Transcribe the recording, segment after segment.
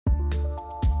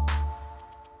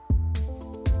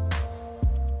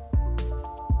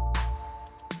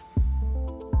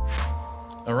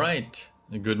All right.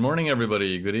 Good morning,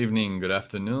 everybody. Good evening. Good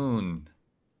afternoon.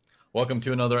 Welcome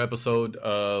to another episode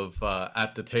of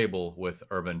At the Table with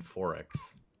Urban Forex.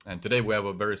 And today we have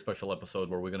a very special episode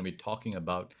where we're going to be talking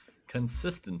about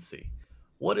consistency.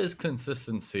 What is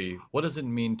consistency? What does it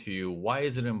mean to you? Why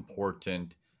is it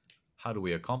important? How do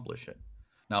we accomplish it?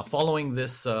 Now, following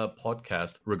this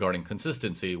podcast regarding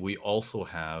consistency, we also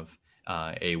have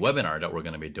a webinar that we're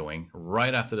going to be doing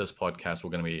right after this podcast. We're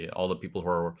going to be, all the people who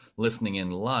are listening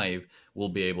in live will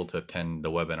be able to attend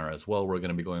the webinar as well. We're going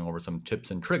to be going over some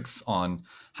tips and tricks on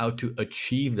how to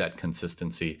achieve that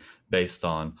consistency based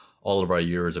on all of our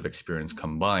years of experience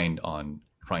combined on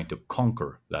trying to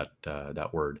conquer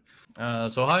that word.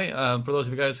 So hi, for those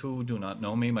of you guys who do not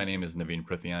know me, my name is Naveen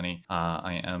Prithiani.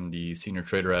 I am the senior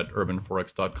trader at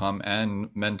urbanforex.com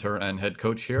and mentor and head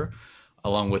coach here.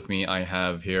 Along with me, I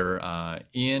have here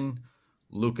Ian,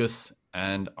 Lucas,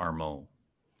 and Armo.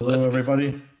 Hello,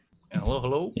 everybody.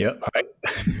 Hello. Yep. Hi.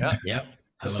 Yeah. Yeah.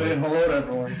 Just saying hello to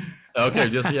everyone. Okay,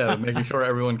 just making sure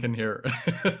everyone can hear.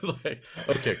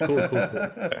 Okay, cool.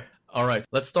 All right,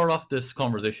 let's start off this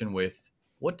conversation with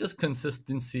what does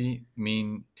consistency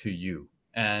mean to you?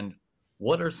 And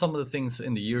what are some of the things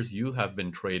in the years you have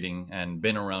been trading and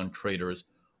been around traders?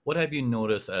 What have you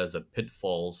noticed as the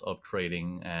pitfalls of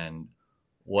trading, and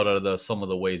what are some of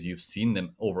the ways you've seen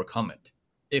them overcome it,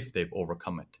 if they've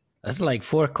overcome it? That's like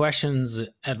 4 questions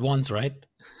at once, right?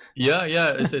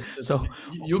 Yeah. It's So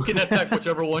you can attack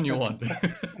whichever one you want.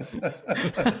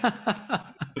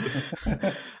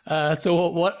 so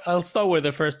what I'll start with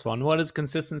the first one. What is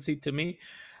consistency to me?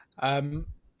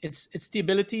 It's the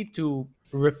ability to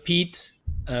repeat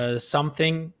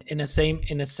something in a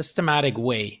systematic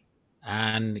way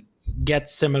and get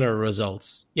similar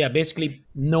results. Yeah, basically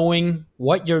knowing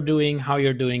what you're doing, how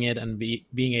you're doing it, and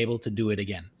being able to do it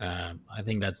again. I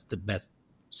think that's the best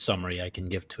summary I can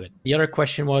give to it. The other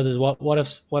question was what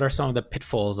are some of the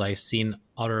pitfalls I've seen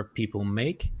other people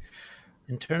make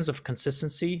in terms of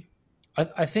consistency?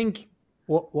 I think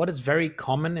what is very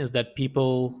common is that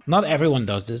people, not everyone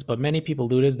does this, but many people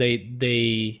do this.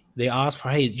 They ask for,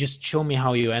 hey, just show me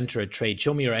how you enter a trade.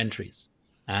 Show me your entries.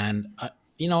 And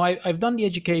I've done the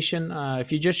education.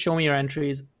 If you just show me your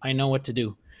entries, I know what to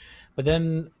do. But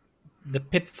then the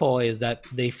pitfall is that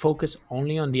they focus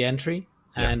only on the entry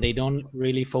and they don't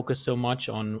really focus so much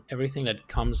on everything that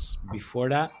comes before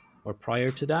that or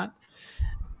prior to that.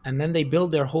 And then they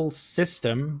build their whole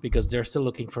system, because they're still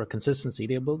looking for consistency.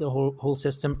 They build the whole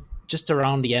system just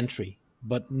around the entry,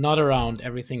 but not around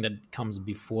everything that comes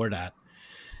before that.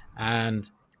 And,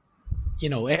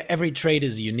 every trade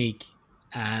is unique.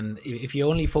 And if you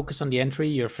only focus on the entry,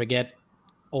 you forget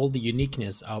all the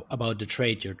uniqueness about the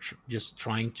trade. You're just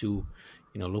trying to,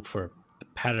 look for a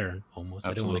pattern almost.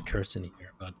 Absolutely. I don't want to curse in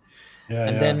here, but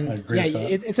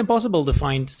it's impossible to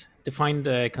find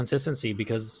consistency,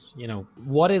 because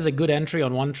what is a good entry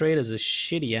on one trade is a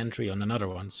shitty entry on another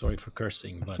one. Sorry for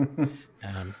cursing, but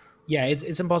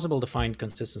it's impossible to find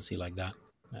consistency like that.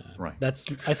 Right. That's,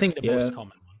 I think, the most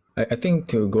common one. I think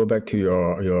to go back to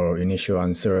your initial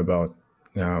answer about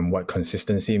what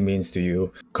consistency means to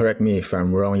you, correct me if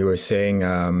I'm wrong. You were saying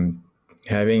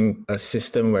having a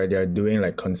system where they're doing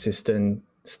like consistent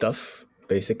stuff,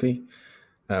 basically.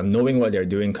 Knowing what they're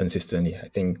doing consistently. I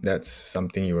think that's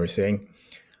something you were saying.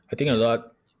 I think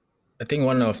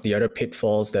one of the other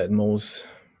pitfalls that most,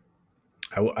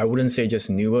 I wouldn't say just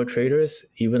newer traders,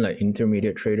 even like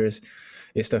intermediate traders,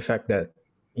 is the fact that,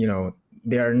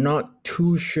 they are not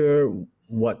too sure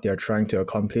what they're trying to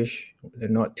accomplish. They're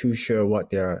not too sure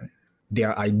what their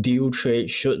ideal trade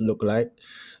should look like.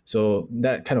 So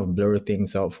that kind of blur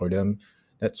things out for them.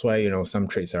 That's why, some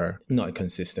trades are not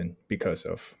consistent because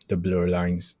of the blur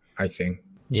lines, I think.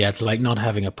 Yeah, it's like not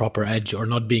having a proper edge or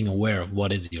not being aware of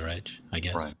what is your edge, I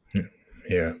guess. Right.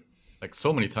 Yeah. Like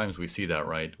so many times we see that,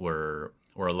 right? Where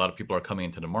a lot of people are coming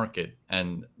into the market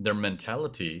and their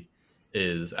mentality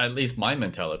is, at least my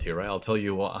mentality, right? I'll tell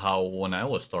you how when I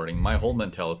was starting, my whole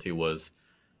mentality was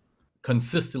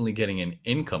consistently getting an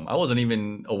income. I wasn't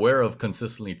even aware of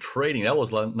consistently trading. That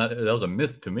was a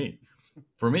myth to me.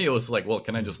 For me, it was like, well,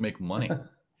 can I just make money?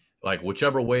 Like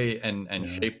whichever way and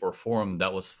shape or form,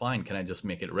 that was fine. Can I just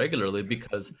make it regularly?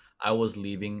 Because I was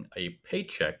leaving a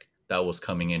paycheck that was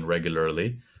coming in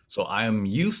regularly. So I am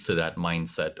used to that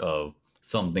mindset of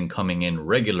something coming in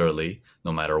regularly,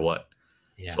 no matter what.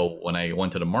 Yeah. So when I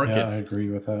went to the market, I agree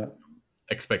with that.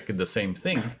 Expected the same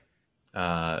thing.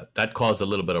 That caused a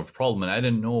little bit of a problem. And I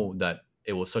didn't know that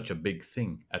it was such a big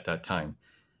thing at that time.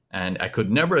 And I could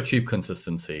never achieve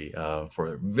consistency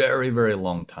for a very, very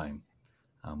long time.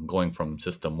 going from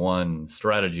system 1,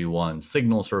 strategy 1,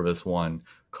 signal service 1,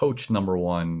 coach number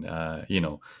 1,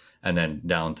 and then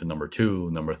down to number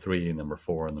 2, number 3, number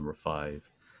 4, number 5,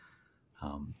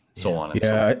 so on and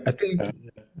so on.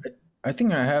 I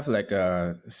think I have like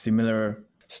a similar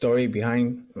story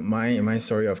behind my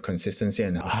story of consistency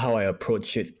and how I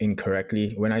approach it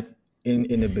incorrectly. When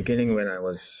in the beginning, when I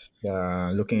was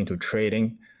looking into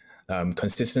trading,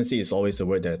 consistency is always the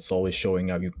word that's always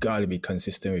showing up. You've got to be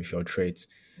consistent with your trades.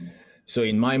 So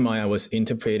in my mind, I was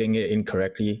interpreting it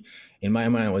incorrectly. In my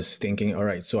mind, I was thinking, all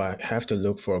right, so I have to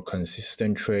look for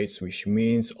consistent trades, which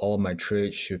means all my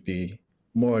trades should be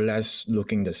more or less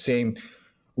looking the same,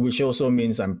 which also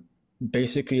means I'm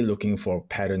basically looking for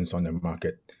patterns on the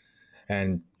market.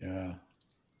 And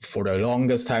for the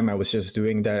longest time, I was just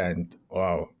doing that. And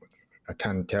wow, I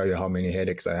can't tell you how many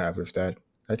headaches I have with that.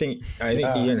 I think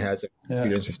Ian has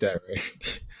experience with that,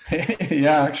 right?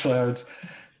 Yeah, actually,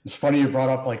 it's funny you brought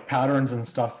up like patterns and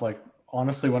stuff. Like,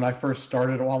 honestly, when I first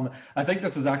started, well, I think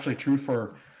this is actually true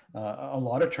for a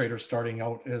lot of traders starting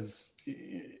out, is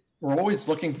we're always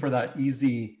looking for that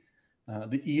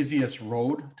the easiest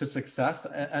road to success.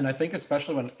 And I think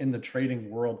especially when in the trading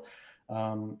world,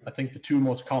 I think the two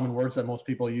most common words that most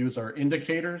people use are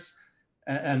indicators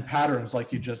and patterns,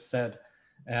 like you just said.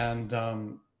 And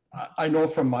I know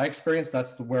from my experience,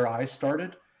 that's where I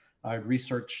started. I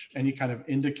research any kind of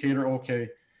indicator. Okay,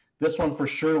 this one for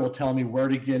sure will tell me where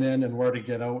to get in and where to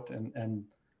get out. And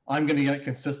I'm going to get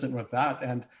consistent with that.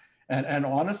 And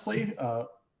honestly,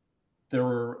 there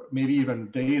were maybe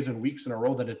even days and weeks in a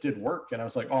row that it did work. And I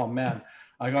was like, oh man,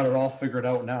 I got it all figured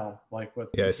out now. Like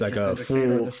it's like a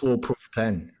foolproof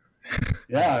plan.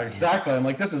 Yeah, exactly. I'm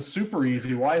like, this is super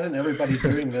easy. Why isn't everybody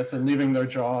doing this and leaving their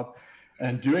job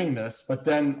and doing this? But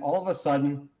then all of a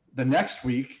sudden, the next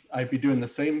week, I'd be doing the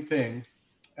same thing.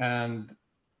 And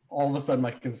all of a sudden,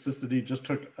 my consistency just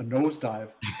took a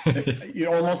nosedive.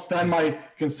 Almost then my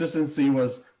consistency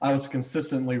I was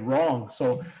consistently wrong.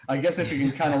 So I guess if you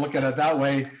can kind of look at it that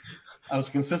way, I was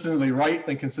consistently right,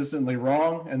 then consistently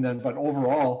wrong. But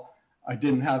overall, I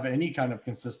didn't have any kind of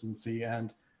consistency.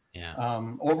 And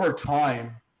over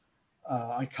time,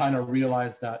 I kind of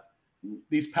realized that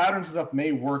these patterns and stuff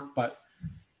may work, but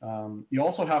you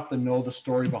also have to know the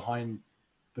story behind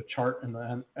the chart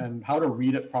and how to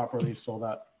read it properly so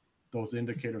that those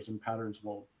indicators and patterns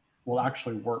will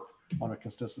actually work on a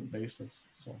consistent basis.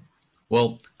 So,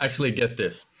 well, actually, get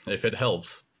this, if it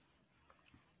helps.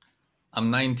 I'm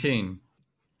 19.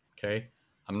 Okay,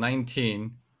 I'm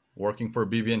 19, working for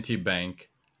BB&T Bank,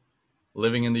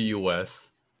 living in the U.S.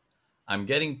 I'm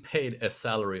getting paid a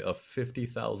salary of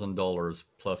 $50,000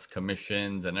 plus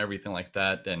commissions and everything like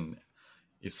that, and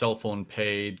your cell phone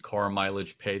paid, car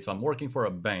mileage paid. So I'm working for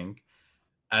a bank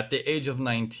at the age of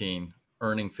 19,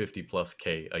 earning 50 plus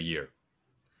K a year.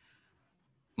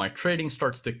 My trading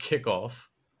starts to kick off.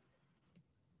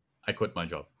 I quit my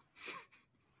job.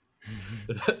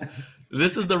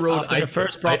 This is the road. After the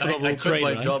first profitable I quit trade,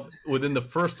 my right? job within the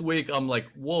first week. I'm like,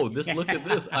 whoa, look at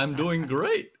this. I'm doing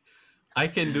great. I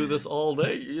can do this all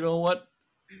day. You know what?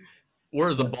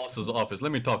 Where's the boss's office?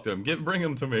 Let me talk to him. Bring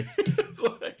him to me.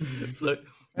 So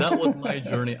that was my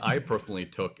journey I personally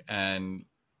took. And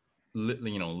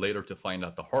later to find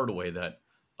out the hard way that,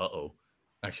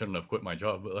 I shouldn't have quit my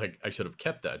job. Like, I should have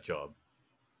kept that job.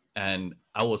 And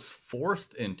I was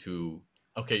forced into,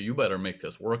 okay, you better make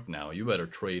this work now. You better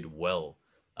trade well.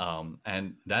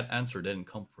 And that answer didn't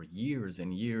come for years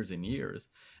and years and years.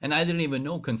 And I didn't even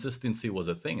know consistency was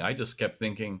a thing. I just kept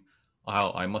thinking,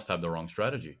 oh, I must have the wrong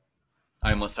strategy.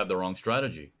 I must have the wrong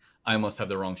strategy. I must have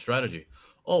the wrong strategy.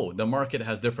 Oh, the market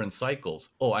has different cycles.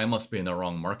 Oh, I must be in the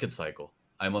wrong market cycle.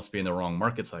 I must be in the wrong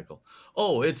market cycle.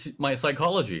 Oh, it's my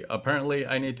psychology. Apparently,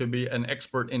 I need to be an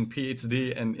expert in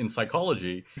PhD and in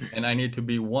psychology, and I need to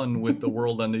be one with the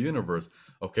world and the universe.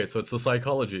 Okay, so it's the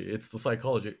psychology. It's the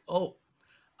psychology. Oh,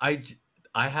 I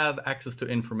have access to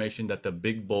information that the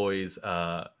big boys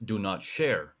do not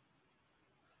share.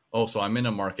 Oh, so I'm in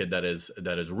a market that is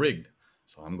rigged.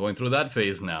 So I'm going through that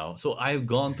phase now. So I've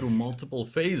gone through multiple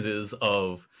phases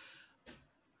of,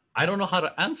 I don't know how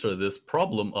to answer this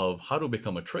problem of how to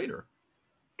become a trader.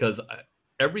 Because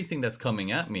everything that's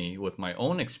coming at me with my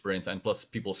own experience, and plus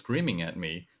people screaming at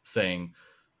me saying,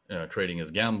 trading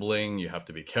is gambling, you have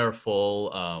to be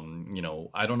careful.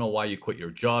 I don't know why you quit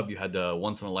your job. You had the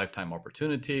once in a lifetime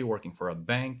opportunity working for a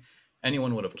bank.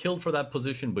 Anyone would have killed for that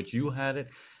position, but you had it.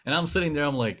 And I'm sitting there,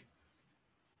 I'm like,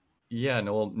 yeah,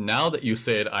 no, well, now that you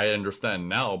say it, I understand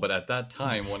now. But at that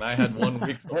time, when I had 1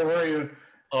 week, where were you?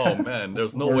 Oh man,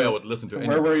 there's no way I would listen to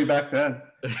anyone. Where were you back then?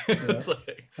 It's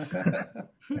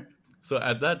So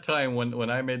at that time, when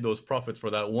I made those profits for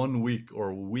that 1 week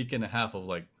or week and a half of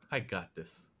like, I got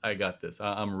this,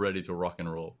 I'm ready to rock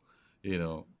and roll, you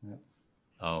know.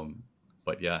 Yeah.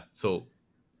 But yeah, so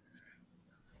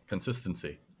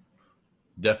consistency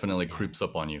definitely creeps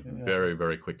up on you very,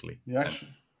 very quickly. You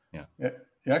actually, yeah.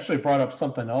 You actually brought up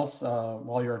something else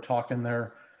while you were talking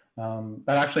there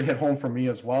that actually hit home for me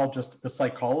as well. Just the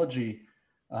psychology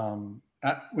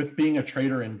with being a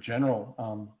trader in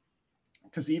general.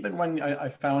 Because even when I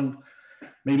found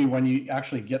maybe when you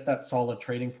actually get that solid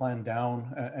trading plan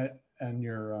down and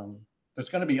you're there's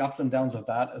going to be ups and downs of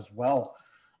that as well.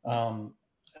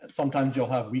 Sometimes you'll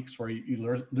have weeks where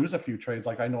you lose a few trades.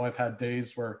 Like I know I've had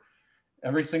days where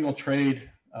every single trade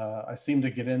I seemed to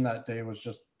get in that day was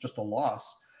just a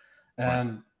loss.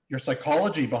 And your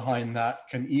psychology behind that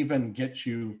can even get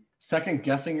you second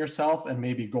guessing yourself and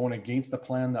maybe going against the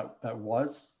plan that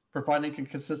was providing a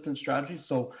consistent strategy.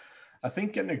 So I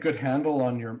think getting a good handle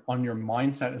on your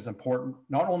mindset is important,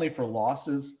 not only for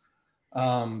losses,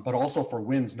 but also for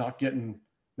wins, not getting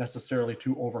necessarily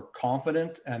too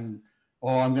overconfident and,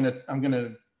 oh, I'm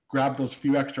gonna grab those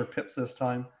few extra pips this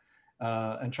time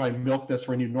and try and milk this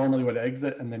when you normally would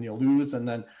exit, and then you lose. And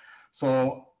then,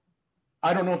 so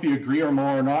I don't know if you agree or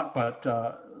more or not, but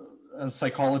has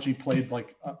psychology played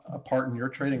like a part in your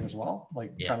trading as well?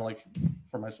 Like kind of like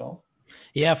for myself?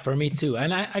 Yeah, for me too.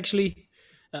 And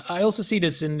I also see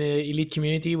this in the elite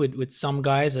community with some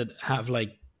guys that have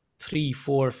like 3,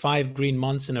 4, 5 green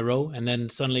months in a row, and then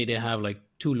suddenly they have like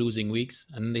 2 losing weeks,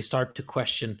 and they start to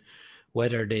question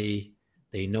whether they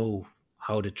know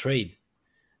how to trade.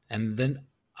 And then,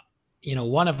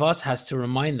 one of us has to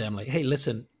remind them like, hey,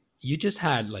 listen, you just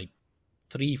had like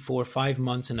 3, 4, 5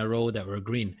 months in a row that were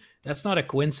green. That's not a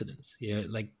coincidence.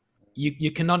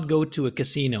 You cannot go to a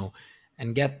casino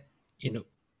and get,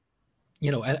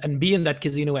 and be in that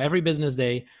casino every business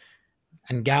day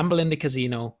and gamble in the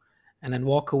casino and then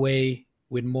walk away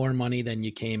with more money than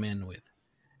you came in with.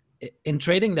 In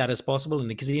trading, that is possible. In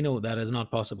the casino, that is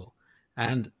not possible.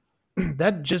 And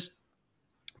that just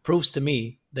proves to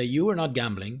me that you are not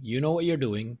gambling. You know what you're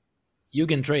doing. You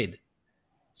can trade.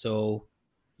 So,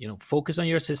 focus on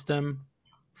your system.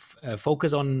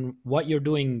 Focus on what you're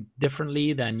doing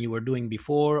differently than you were doing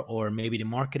before, or maybe the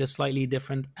market is slightly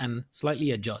different, and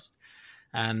slightly adjust.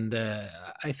 And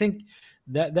I think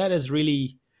that is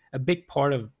really a big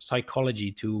part of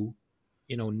psychology to,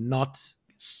 not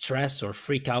stress or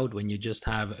freak out when you just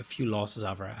have a few losses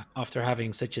after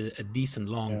having such a decent,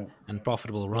 long and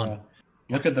profitable run. Yeah.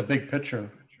 Look at the big picture.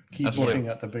 Keep Absolutely. looking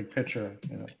at the big picture.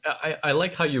 I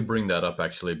like how you bring that up,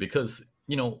 actually, because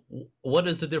what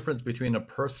is the difference between a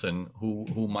person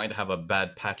who might have a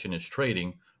bad patch in his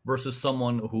trading versus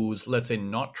someone who's, let's say,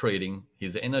 not trading,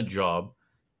 he's in a job,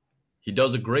 he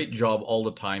does a great job all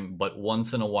the time, but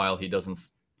once in a while he doesn't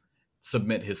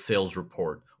submit his sales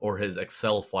report or his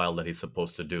Excel file that he's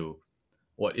supposed to do.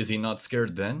 What, is he not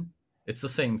scared then? It's the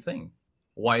same thing.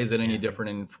 Why is it any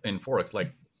different in Forex?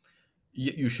 Like,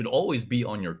 you should always be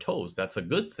on your toes. That's a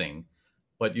good thing,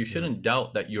 but you shouldn't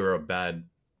doubt that you're a bad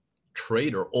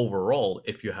trader overall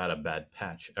if you had a bad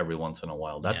patch every once in a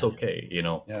while. That's okay,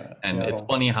 and it's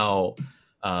funny how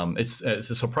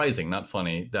it's surprising, not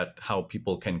funny, that how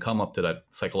people can come up to that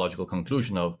psychological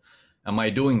conclusion of, am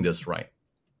I doing this right?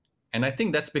 And I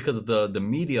think that's because the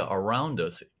media around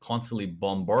us constantly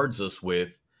bombards us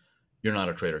with, you're not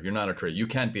a trader, you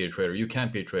can't be a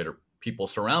trader, people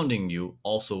surrounding you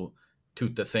also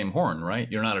toot the same horn,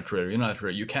 right? You're not a trader,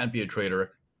 you can't be a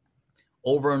trader,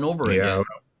 over and over again.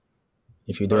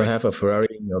 If you don't have a Ferrari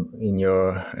in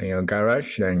your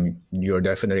garage, then you're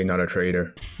definitely not a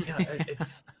trader.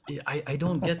 I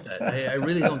don't get that. I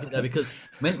really don't get that, because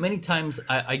many times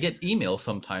I get emails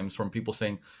sometimes from people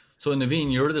saying, so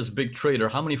Naveen, you're this big trader,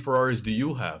 how many Ferraris do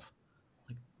you have?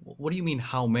 Like, what do you mean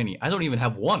how many? I don't even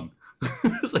have one.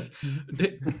 It's like,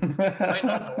 am I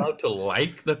not allowed to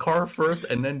like the car first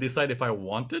and then decide if I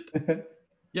want it?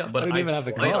 Yeah, but I don't even have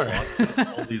a car.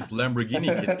 All these Lamborghini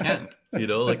kids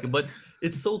can't, but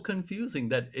it's so confusing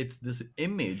that it's this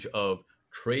image of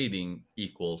trading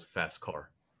equals fast car.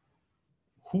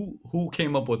 Who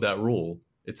came up with that rule?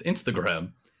 It's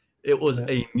Instagram. It was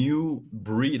a new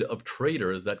breed of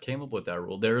traders that came up with that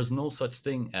rule. There is no such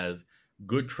thing as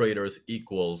good traders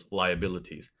equals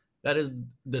liabilities. That is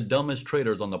the dumbest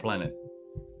traders on the planet.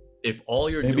 If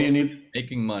all you're doing is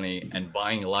making money and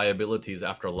buying liabilities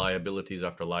after liabilities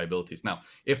after liabilities. Now,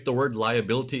 if the word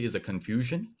liability is a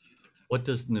confusion, what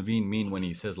does Naveen mean when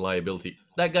he says liability?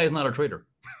 That guy's not a trader.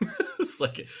 It's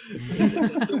like, it's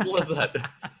as simple as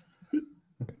that.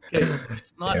 Okay,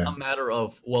 it's not a matter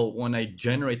of, well, when I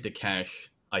generate the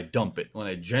cash, I dump it. When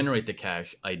I generate the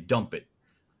cash, I dump it.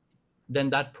 Then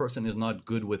that person is not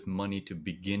good with money to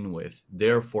begin with.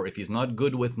 Therefore, if he's not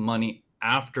good with money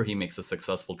after he makes a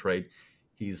successful trade,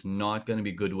 he's not going to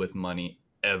be good with money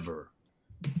ever.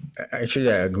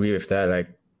 Actually, I agree with that. Like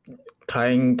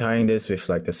tying this with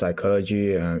like the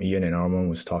psychology Ian and Armand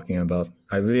was talking about.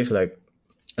 I believe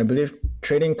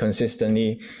trading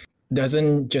consistently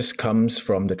doesn't just comes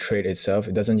from the trade itself.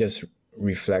 It doesn't just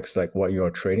reflects like what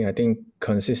you're trading. I think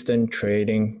consistent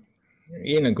trading,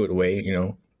 in a good way,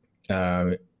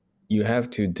 you have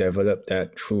to develop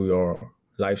that through your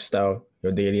lifestyle,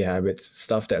 your daily habits,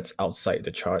 stuff that's outside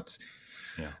the charts.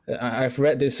 Yeah. I've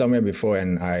read this somewhere before,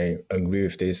 and I agree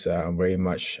with this very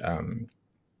much.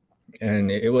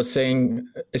 And it was saying,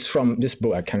 it's from this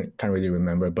book, I can't really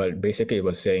remember, but basically it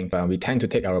was saying we tend to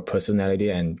take our personality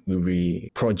and we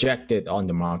project it on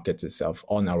the markets itself,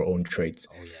 on our own trades.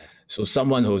 Oh, yeah. So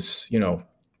someone who's,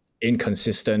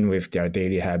 inconsistent with their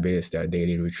daily habits, their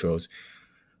daily rituals,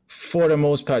 for the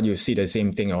most part, you see the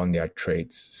same thing on their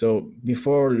trades. So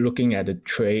before looking at the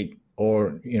trade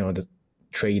or, the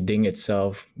trading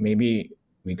itself, maybe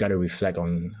we got to reflect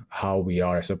on how we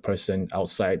are as a person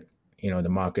outside the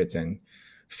markets and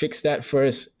fix that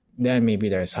first. Then maybe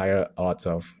there's higher odds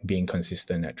of being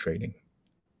consistent at trading.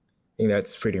 I think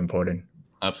that's pretty important.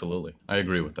 Absolutely. I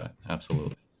agree with that.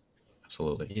 Absolutely.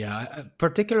 Yeah,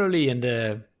 particularly in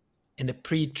the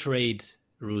pre-trade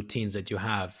routines that you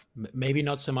have, maybe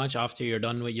not so much after you're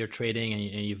done with your trading and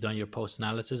you've done your post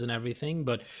analysis and everything,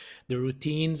 but the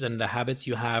routines and the habits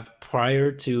you have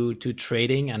prior to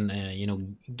trading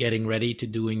and getting ready to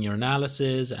doing your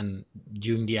analysis and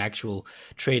doing the actual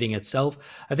trading itself.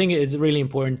 I think it's really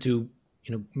important to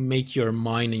make your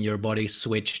mind and your body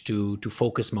switch to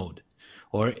focus mode.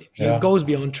 Or it goes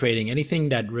beyond trading. Anything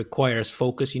that requires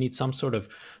focus, you need some sort of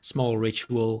small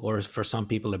ritual, or for some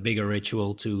people, a bigger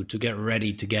ritual to get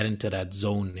ready to get into that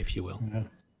zone, if you will.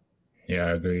 Yeah,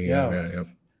 I agree. Yeah.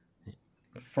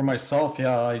 For myself,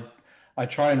 I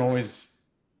try and always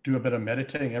do a bit of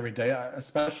meditating every day,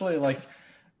 especially like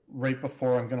right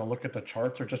before I'm going to look at the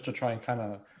charts, or just to try and kind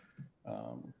of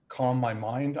calm my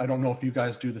mind. I don't know if you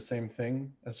guys do the same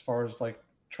thing as far as like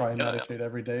try and meditate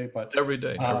every day, but every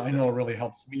day. I know it really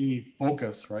helps me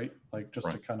focus, right? Like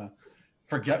just to kind of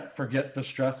forget the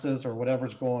stresses or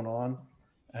whatever's going on,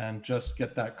 and just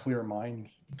get that clear mind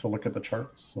to look at the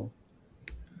charts. So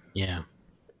yeah,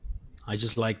 I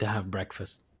just like to have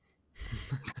breakfast.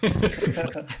 Well,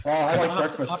 I like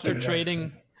breakfast after too,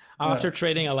 trading. After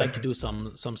trading, I like to do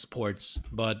some sports,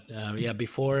 but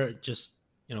before just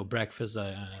breakfast,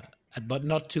 but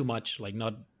not too much, like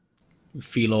not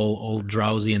feel all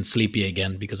drowsy and sleepy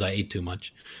again because I ate too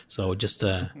much. So just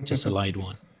a light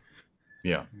one.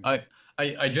 Yeah,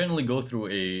 I generally go through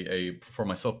a for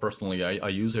myself personally, I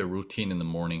use a routine in the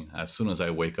morning as soon as I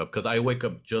wake up, because I wake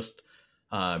up just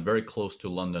very close to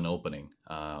London opening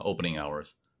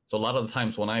hours. So a lot of the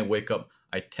times when I wake up,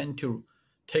 I tend to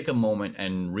take a moment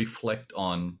and reflect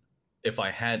on if I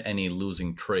had any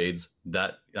losing trades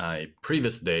that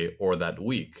previous day or that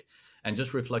week. And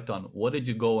just reflect on, what did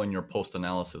you go in your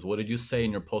post-analysis? What did you say in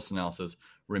your post-analysis?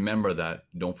 Remember that.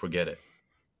 Don't forget it.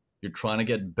 You're trying to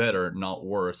get better, not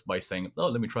worse, by saying, oh,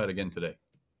 let me try it again today.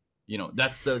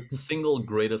 That's the single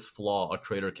greatest flaw a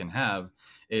trader can have,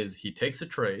 is he takes a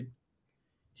trade,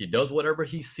 he does whatever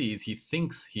he sees, he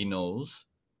thinks he knows,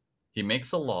 he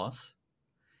makes a loss,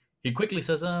 he quickly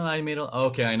says, I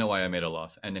know why I made a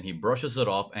loss. And then he brushes it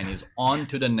off and he's on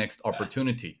to the next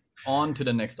opportunity.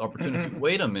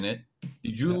 Wait a minute.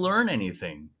 Did you learn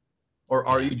anything? Or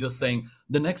are you just saying,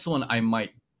 the next one I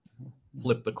might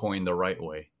flip the coin the right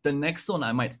way. The next one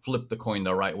I might flip the coin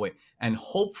the right way. And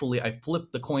hopefully I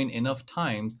flip the coin enough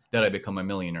times that I become a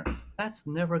millionaire. That's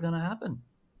never going to happen.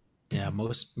 Yeah,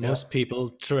 most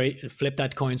people flip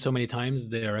that coin so many times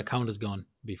their account is gone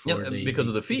before because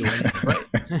of the fees, right?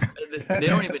 They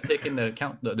don't even take into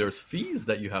account that there's fees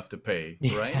that you have to pay,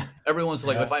 right? Yeah. Everyone's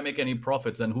like, if I make any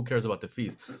profits, then who cares about the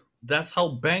fees? That's how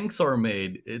banks are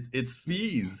made. It's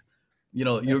fees.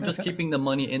 You're just keeping the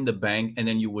money in the bank and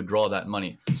then you withdraw that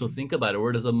money. So think about it.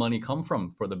 Where does the money come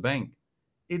from for the bank?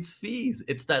 It's fees.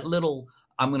 It's that little,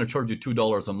 I'm going to charge you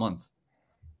 $2 a month.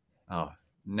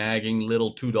 Nagging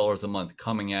little $2 a month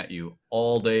coming at you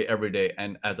all day, every day.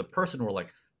 And as a person, we're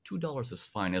like, $2 is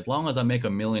fine. As long as I make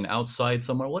 $1 million outside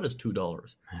somewhere, what is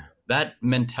 $2? That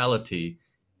mentality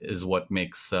is what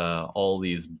makes all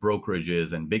these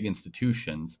brokerages and big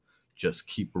institutions just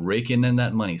keep raking in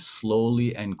that money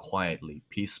slowly and quietly,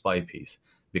 piece by piece,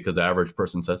 because the average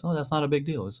person says, oh, that's not a big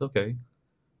deal. It's okay.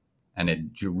 And it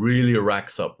really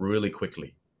racks up really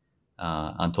quickly.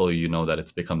 until you know that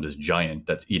it's become this giant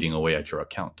that's eating away at your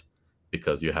account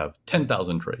because you have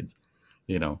 10,000 trades,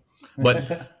 you know.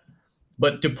 But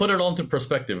but to put it all into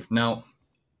perspective, now,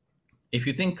 if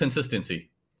you think consistency,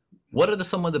 what are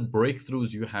some of the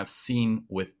breakthroughs you have seen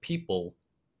with people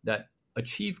that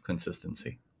achieve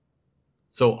consistency?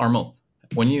 So Armo,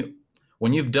 when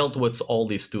you've dealt with all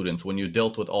these students, when you've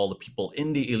dealt with all the people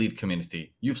in the elite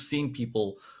community, you've seen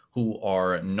people who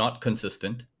are not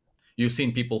consistent, you've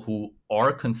seen people who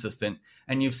are consistent,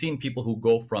 and you've seen people who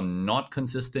go from not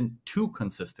consistent to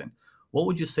consistent. What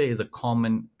would you say is a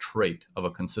common trait of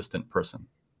a consistent person?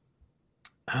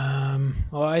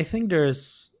 Well, I think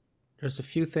there's a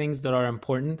few things that are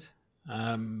important.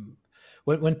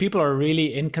 When people are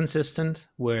really inconsistent,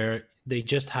 where they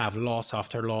just have loss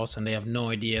after loss and they have no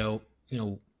idea,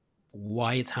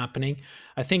 why it's happening,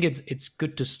 I think it's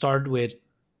good to start with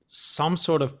some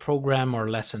sort of program or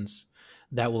lessons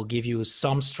that will give you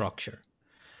some structure.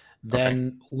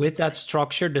 Then with that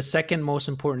structure, the second most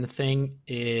important thing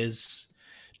is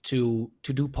to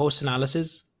do post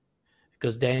analysis,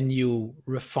 because then you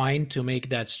refine to make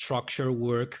that structure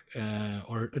work,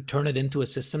 or turn it into a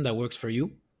system that works for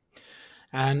you.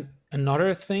 And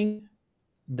another thing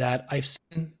that I've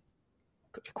seen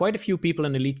quite a few people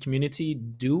in the elite community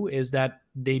do is that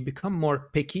they become more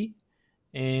picky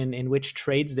in which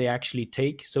trades they actually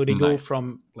take. So they go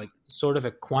from like sort of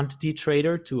a quantity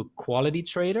trader to a quality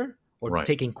trader, or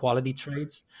taking quality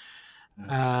trades.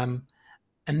 And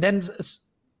then,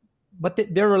 but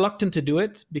they're reluctant to do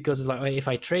it because it's like, if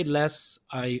I trade less,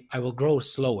 I will grow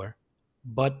slower.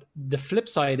 But the flip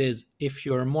side is, if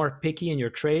you're more picky in your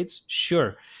trades,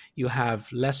 sure, you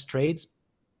have less trades,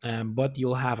 but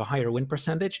you'll have a higher win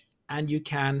percentage, and you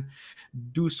can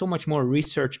do so much more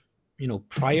research,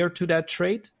 prior to that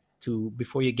trade,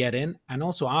 before you get in, and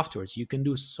also afterwards. You can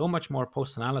do so much more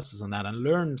post analysis on that and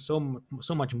learn so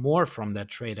much more from that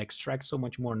trade, extract so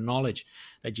much more knowledge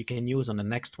that you can use on the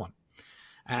next one.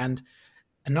 And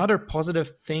another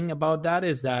positive thing about that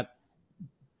is that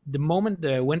the moment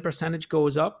the win percentage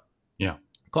goes up,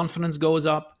 confidence goes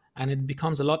up, and it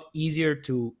becomes a lot easier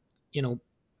to,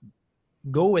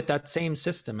 go with that same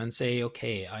system and say,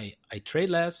 okay, I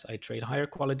trade less, I trade higher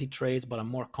quality trades, but I'm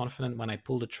more confident when I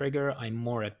pull the trigger, I'm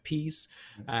more at peace.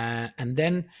 And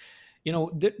then,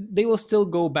 they will still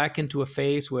go back into a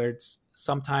phase where it's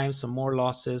sometimes some more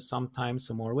losses, sometimes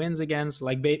some more wins against,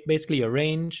 like basically a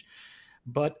range.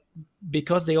 But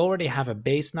because they already have a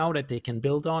base now that they can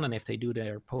build on, and if they do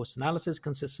their post analysis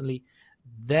consistently,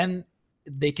 then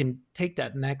they can take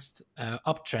that next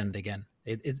uptrend again.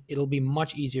 It'll be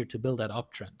much easier to build that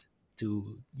uptrend,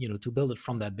 to build it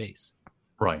from that base.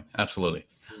 Right, absolutely.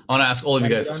 I want to ask all of you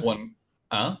guys this one.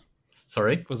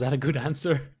 Sorry? Was that a good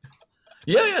answer?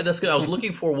 Yeah, that's good. I was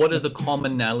looking for what is the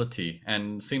commonality,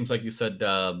 and seems like you said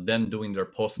them doing their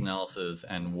post analysis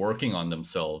and working on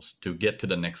themselves to get to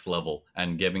the next level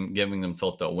and giving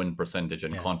themselves that win percentage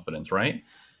and confidence, right?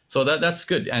 So that's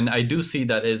good, and I do see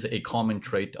that is a common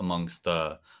trait amongst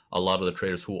a lot of the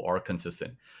traders who are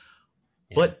consistent.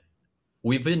 Yeah. But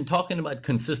we've been talking about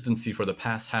consistency for the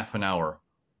past half an hour.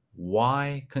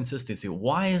 Why consistency?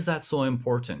 Why is that so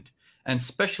important? And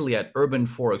especially at Urban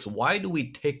Forex, why do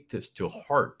we take this to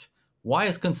heart? Why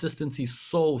is consistency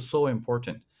so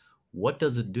important? What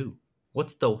does it do?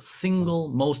 What's the single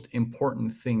most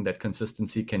important thing that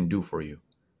consistency can do for you?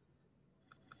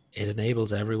 It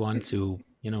enables everyone to,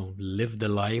 live the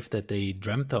life that they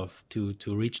dreamt of, to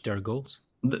reach their goals.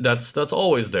 That's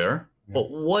always there. Yeah.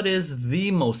 But what is the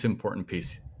most important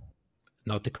piece?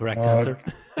 Not the correct answer.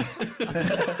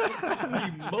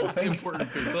 The most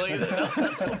important piece. Like,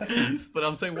 that's a piece, but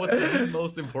I'm saying, what's the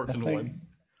most important one?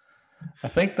 I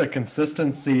think the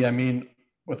consistency,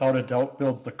 without a doubt,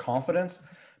 builds the confidence.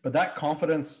 But that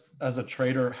confidence as a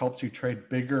trader helps you trade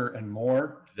bigger and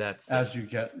more as you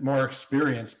get more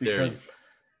experience, because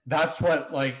that's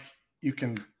what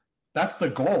that's the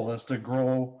goal, is to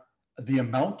grow the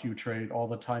amount you trade all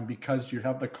the time, because you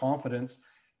have the confidence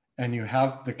and you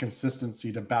have the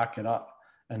consistency to back it up.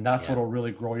 And that's what will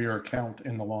really grow your account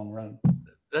in the long run.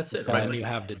 That's it, right? You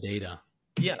have the data.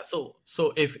 Yeah. So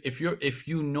if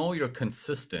you're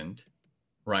consistent,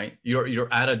 right?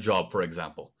 You're at a job, for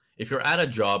example. If you're at a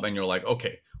job and you're like,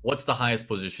 okay, what's the highest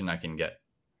position I can get?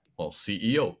 Well,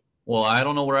 CEO. Well, I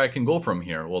don't know where I can go from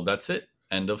here. Well, that's it.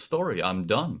 End of story. I'm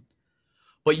done.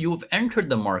 But you've entered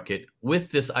the market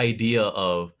with this idea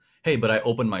of, hey, but I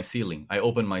open my ceiling.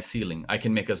 I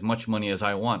can make as much money as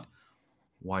I want.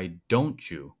 Why don't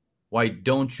you? Why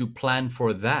don't you plan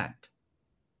for that?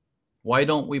 Why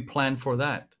don't we plan for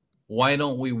that? Why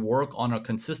don't we work on our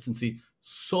consistency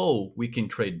so we can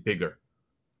trade bigger?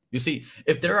 You see,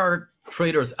 if there are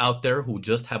traders out there who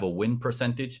just have a win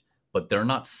percentage, but they're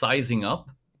not sizing up,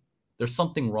 there's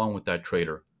something wrong with that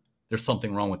trader. There's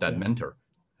something wrong with that mentor.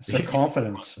 It's your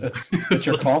confidence. It's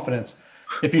your confidence.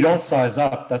 If you don't size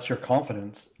up, that's your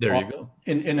confidence. There you go.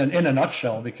 In a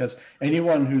nutshell, because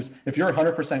anyone if you're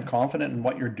 100% confident in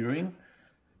what you're doing,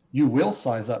 you will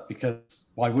size up, because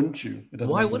why wouldn't you? It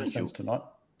doesn't make any sense to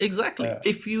not. Exactly. Yeah.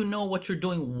 If you know what you're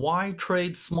doing, why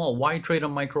trade small? Why trade a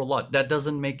micro lot? That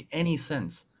doesn't make any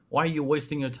sense. Why are you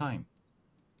wasting your time?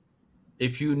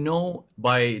 If you know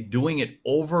by doing it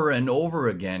over and over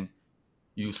again,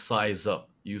 you size up.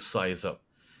 You size up.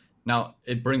 Now,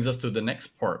 it brings us to the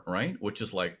next part, right? Which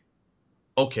is like,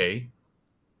 okay,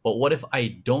 but what if I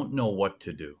don't know what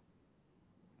to do?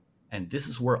 And this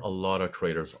is where a lot of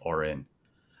traders are in.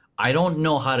 I don't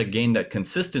know how to gain that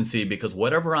consistency, because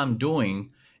whatever I'm doing,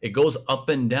 it goes up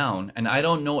and down, and I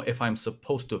don't know if I'm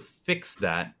supposed to fix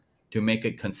that to make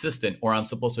it consistent, or I'm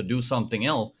supposed to do something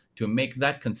else to make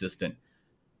that consistent.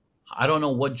 I don't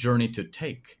know what journey to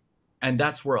take. And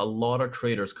that's where a lot of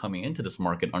traders coming into this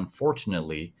market,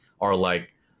 unfortunately, are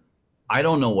like, I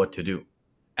don't know what to do.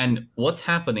 And what's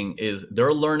happening is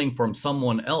they're learning from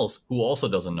someone else who also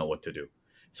doesn't know what to do.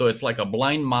 So it's like a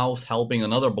blind mouse helping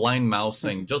another blind mouse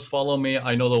saying, just follow me,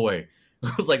 I know the way.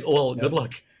 It's like, well, good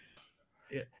luck.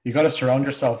 You got to surround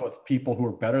yourself with people who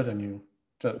are better than you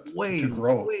to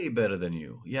grow. Way better than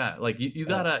you. Yeah, like you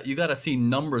gotta see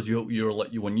numbers. You're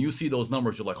like, when you see those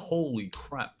numbers, you're like, holy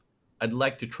crap! I'd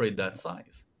like to trade that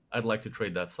size. I'd like to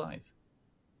trade that size.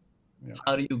 Yeah.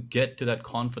 How do you get to that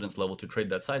confidence level to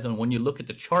trade that size? And when you look at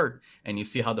the chart and you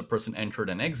see how the person entered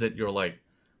and exit, you're like,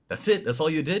 that's it. That's all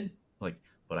you did. Like,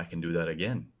 but I can do that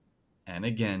again, and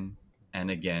again, and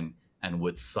again, and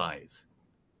with size.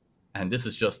 And this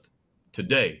is just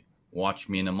today. Watch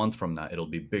me in a month from now, it'll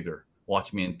be bigger.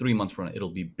 Watch me in 3 months from now, it'll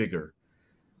be bigger.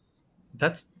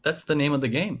 That's the name of the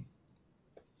game.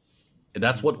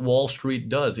 That's what Wall Street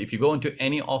does. If you go into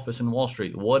any office in Wall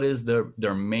Street, what is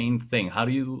their main thing? How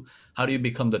do you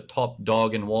become the top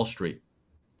dog in Wall Street?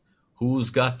 Who's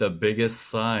got the biggest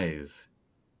size?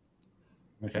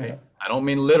 Okay. I don't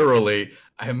mean literally.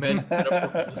 I meant.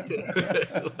 I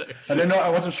didn't know. I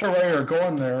wasn't sure where you were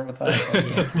going there with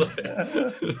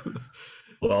that.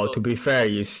 Well, to be fair,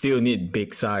 you still need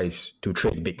big size to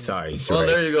trade big size. Well, right?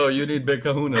 There you go. You need big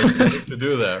kahunas to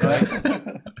do that, right?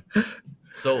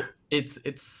 So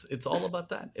it's all about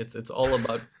that. It's all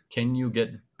about, can you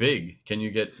get big? Can you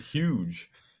get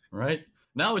huge? Right?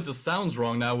 Now it just sounds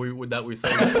wrong. Now we say.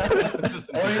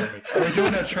 Are we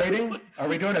doing a trading? Are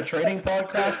we doing a trading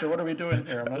podcast, or what are we doing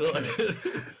here? I'm not sure.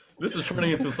 This is turning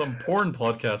into some porn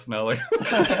podcast now. Like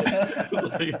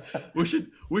we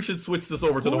should switch this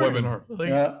over to the webinar.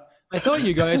 Yeah. I thought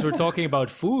you guys were talking about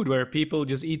food, where people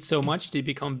just eat so much they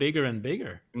become bigger and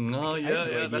bigger. No,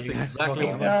 yeah, that's exactly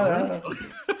what Yeah,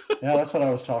 that's what I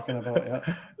was talking about.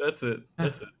 Yeah, that's it.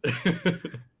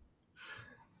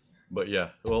 But yeah,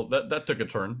 well, that took a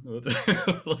turn.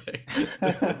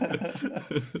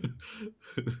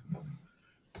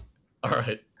 All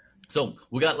right. So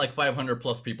we got like 500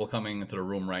 plus people coming into the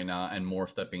room right now, and more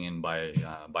stepping in by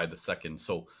the second.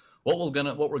 So what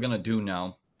we're gonna do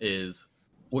now is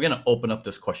we're gonna open up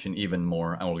this question even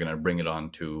more, and we're gonna bring it on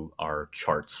to our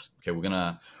charts. Okay, we're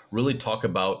gonna really talk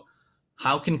about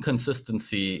how can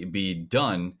consistency be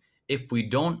done if we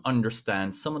don't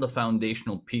understand some of the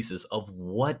foundational pieces of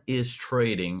what is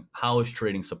trading, how is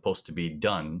trading supposed to be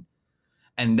done,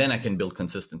 and then I can build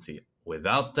consistency.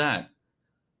 Without that,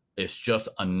 it's just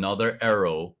another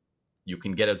arrow. You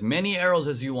can get as many arrows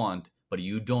as you want, but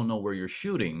you don't know where you're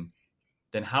shooting.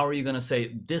 Then how are you going to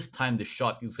say this time the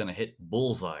shot is going to hit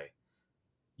bullseye?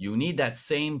 You need that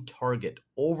same target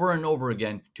over and over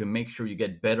again to make sure you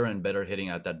get better and better hitting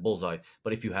at that bullseye.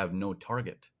 But if you have no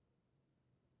target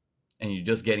and you're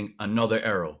just getting another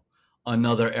arrow,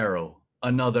 another arrow,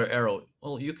 another arrow,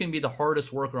 well, you can be the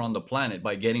hardest worker on the planet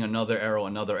by getting another arrow,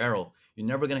 another arrow. You're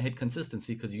never going to hit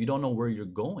consistency because you don't know where you're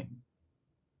going.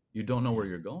 You don't know where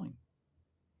you're going.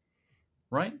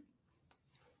 Right?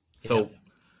 So,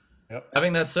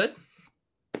 having that said,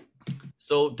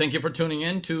 so thank you for tuning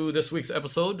in to this week's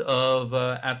episode of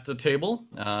At the Table,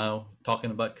 talking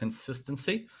about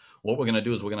consistency. What we're going to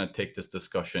do is we're going to take this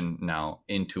discussion now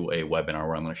into a webinar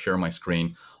where I'm going to share my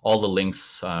screen. All the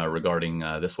links regarding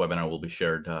this webinar will be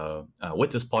shared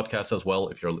with this podcast as well.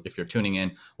 If you're tuning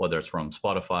in, whether it's from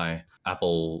Spotify,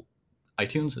 Apple,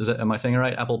 iTunes, am I saying it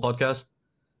right? Apple Podcast.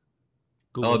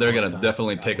 Google they're going to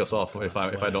definitely take us off if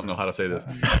I don't know how to say this.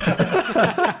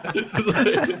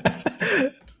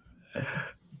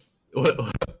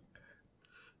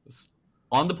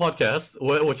 On the podcast,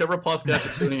 whichever podcast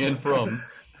you're tuning in from,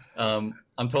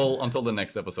 Until the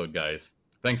next episode, guys.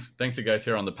 Thanks you guys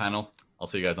here on the panel. I'll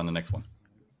see you guys on the next one.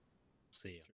 See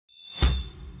you.